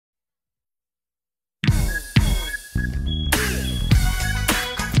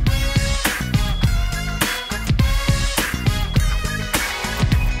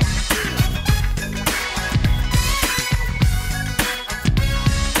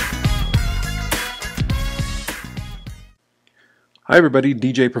Hi everybody,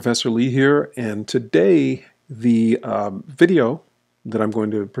 DJ Professor Lee here, and today the video that I'm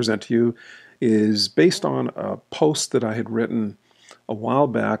going to present to you is based on a post that I had written a while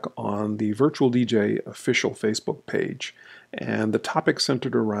back on the Virtual DJ official Facebook page, and the topic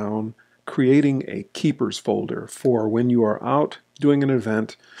centered around creating a keepers folder for when you are out doing an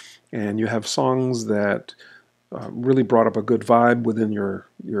event and you have songs that really brought up a good vibe within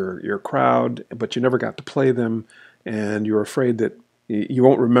your crowd, but you never got to play them, and you're afraid that you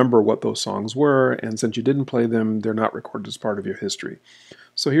won't remember what those songs were, and since you didn't play them, they're not recorded as part of your history.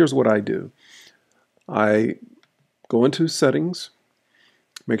 So here's what I do. I go into settings,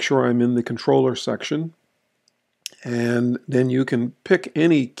 make sure I'm in the controller section, and then you can pick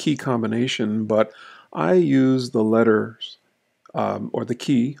any key combination, but I use the letters, or the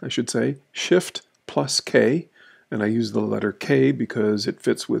key, I should say, SHIFT+K, and I use the letter K because it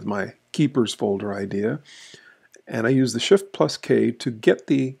fits with my keepers folder idea. And I use the SHIFT+K to get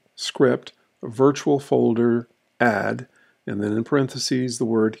the script virtual folder add, and then in parentheses the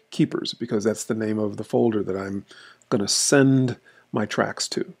word keepers, because that's the name of the folder that I'm going to send my tracks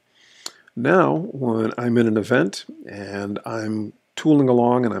to. Now, when I'm in an event and I'm tooling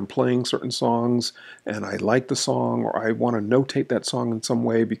along and I'm playing certain songs and I like the song, or I want to notate that song in some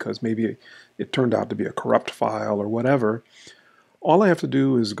way because maybe it turned out to be a corrupt file or whatever, all I have to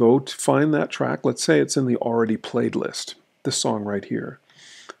do is go to find that track. Let's say it's in the already played list, this song right here.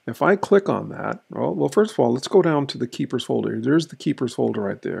 If I click on that, well, first of all, let's go down to the keepers folder. There's the keepers folder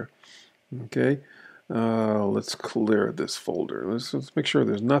right there. Okay, let's clear this folder. Let's make sure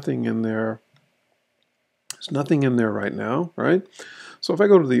there's nothing in there. There's nothing in there right now, right? So if I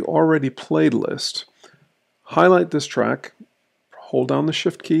go to the already played list, highlight this track, hold down the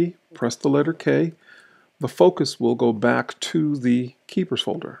Shift key, press the letter K, the focus will go back to the keepers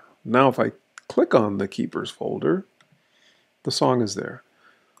folder. Now if I click on the keepers folder, the song is there.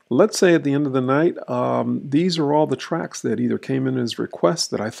 Let's say at the end of the night, these are all the tracks that either came in as requests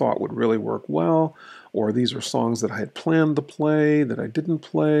that I thought would really work well, or these are songs that I had planned to play that I didn't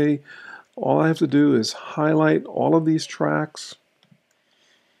play. All I have to do is highlight all of these tracks.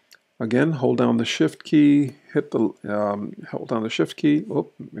 Again, hold down the Shift key, hold down the Shift key. Oh,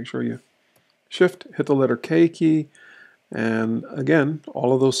 make sure you Shift, hit the letter K key, and again,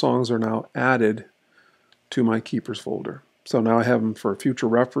 all of those songs are now added to my keepers folder. So now I have them for future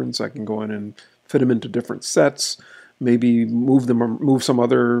reference. I can go in and fit them into different sets, maybe move them or move some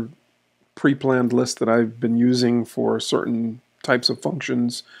other pre-planned list that I've been using for certain types of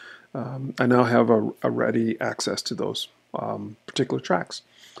functions. I now have a ready access to those particular tracks.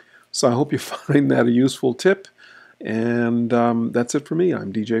 So I hope you find that a useful tip, and that's it for me.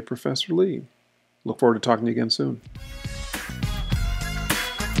 I'm DJ Professor Lee. Look forward to talking to you again soon.